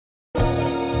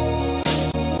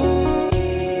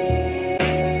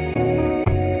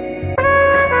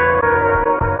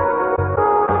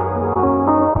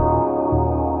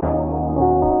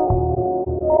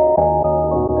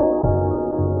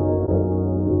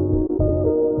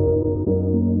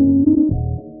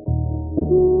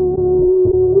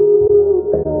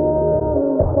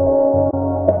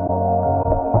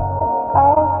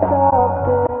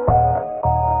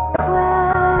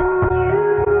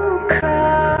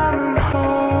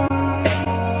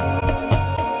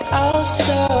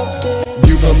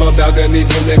View from a balcony,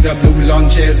 pulling the blue lawn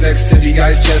chairs next to the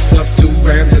ice chest of 2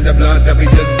 grams in the blood that we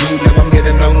just blew. Now I'm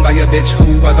getting blown by a bitch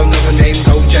who I don't know her name.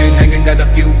 Gold chain hanging, got a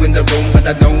few in the room, but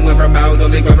I don't wear them out.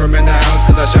 Only wear them in the house,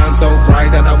 cause I shine so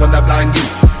bright that I wanna blind you.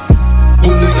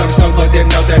 Who knew young snow, but didn't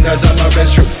know that the summer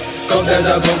is true. Cold as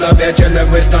a polar bear, chillin'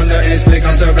 with thunder and slick.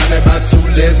 I'm surrounded by 2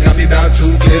 lives, got me about 2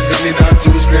 clips, got me about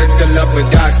 2 scripts, fill up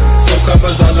with dots. Smoke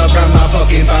covers all around my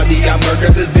fucking body. I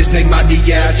murdered this bitch named Mighty,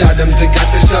 yeah, I shot him. Got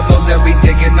the shovels that we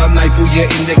digging all night. Booyah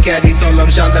in the caddy, told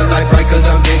him shine the light bright, cause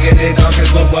I'm digging it all.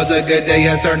 Cause what was a good day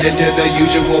has turned into the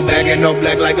usual, bagging no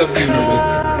black like a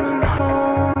funeral.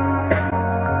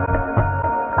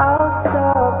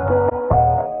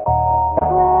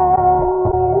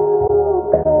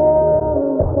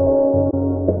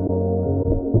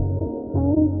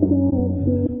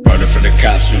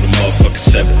 Cops through the motherfucking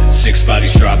 7. 6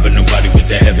 bodies dropping, nobody with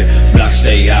the heavy. Block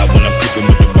stay high when I'm creeping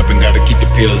with the weapon. Gotta keep the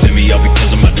pills in me, all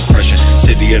because of my depression.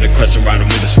 City of the Crescent, riding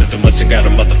with a Smith & Wesson. Got a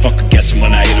motherfucker guessing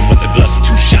when I hit him with the blessing.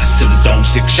 2 shots to the dome,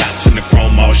 6 shots in the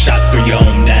chrome. All shot through your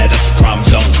home, nah, that's a crime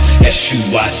zone.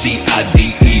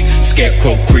 SUICIDE,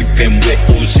 scarecrow creeping with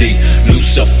Uzi.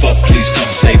 Lucifer, please come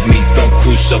save me. Throw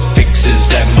crucifixes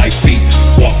at my feet.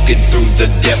 Walking through the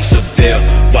depths of hell,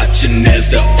 watching as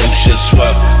the ocean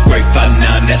swell. Great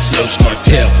 5-9, that's Los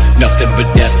Cartel. Nothing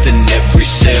but death in every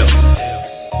cell.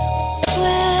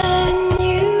 When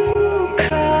you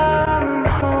come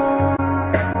home,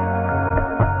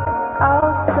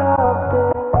 I'll stop this.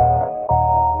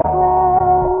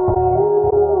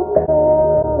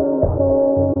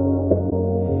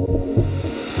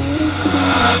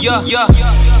 Yeah,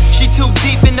 she too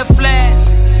deep in the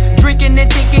flask. Drinking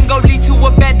and thinking gon' lead to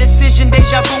a bad decision.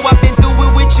 Deja vu, I've been through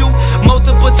it with you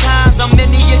multiple times on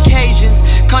many occasions.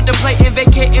 Contemplating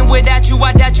vacating without you,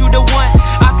 I doubt you the one.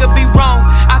 I could be wrong,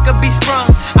 I could be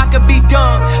sprung, I could be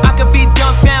dumb, I could be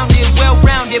dumbfounded,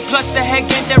 well-rounded. Plus a head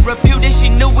game therapeutic, she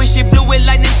knew it, she blew it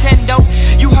like Nintendo.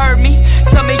 You heard me,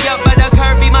 sum me up but a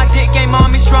Kirby, my dick game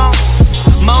on me strong.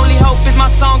 My only hope is my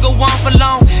song go on for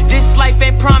long. This life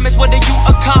ain't promised, what do you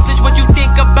accomplish? What you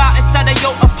think about inside of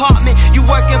your apartment? You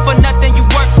working for nothing, you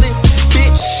worthless,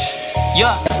 bitch.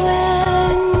 Yeah.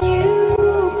 When you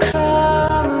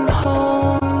come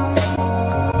home,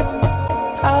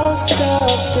 I'll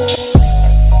stop this.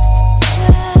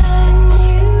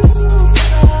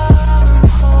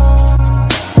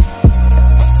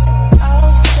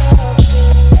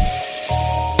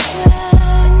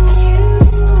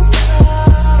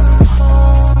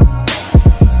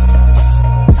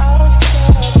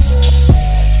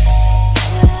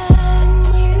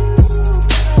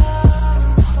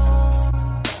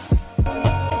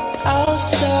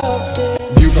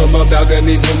 View from a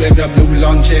balcony, pulling the blue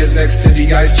lawn chairs next to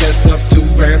the ice chest of 2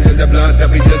 grams in the blood that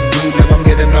we just blew. Now I'm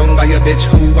getting blown by a bitch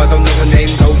who I don't know her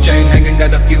name. Gold chain hanging,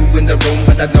 got a few in the room,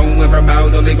 but I don't wear them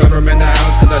out. Only wear them in the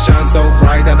house, cause I shine so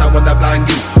bright that I wanna blind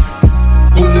you.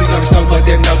 Who knew young snow, but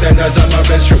didn't know that the summer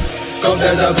is true. Cold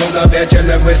as a polar bear,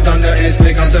 chillin' with thunder and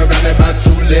slick. I'm surrounded by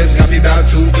 2 lives, got me about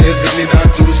 2 clips, got me about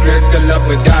 2 scripts, fill up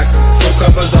with dots. Smoke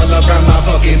covers all around my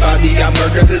fucking body. I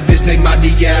murdered this bitch named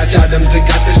Mighty, yeah, I shot him.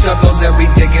 Got the shovels that we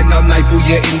digging all night.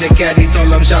 Booyah in the caddy,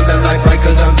 told him shine the light bright,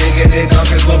 cause I'm digging it all.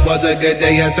 Cause what was a good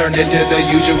day has turned into the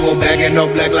usual, bagging no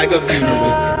black like a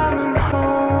funeral.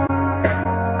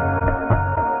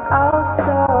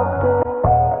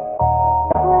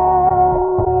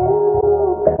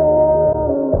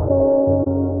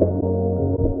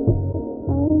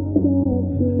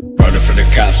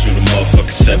 Cops through the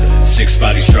motherfucking 7. 6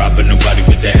 bodies dropping, nobody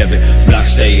with the heavy. Block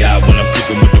stay high when I'm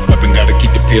creeping with the weapon. Gotta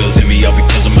keep the pills in me, all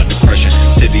because of my depression.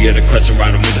 City of the Crescent,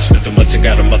 riding with a Smith & Wesson.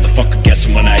 Got a motherfucker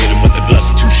guessing when I hit him with the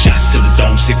blessing. 2 shots to the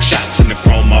dome, 6 shots in the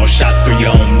chrome. All shot through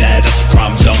your home, nah, that's a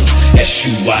crime zone.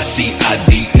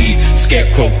 SUICIDE,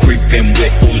 scarecrow creeping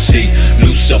with Uzi.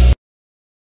 Lucifer.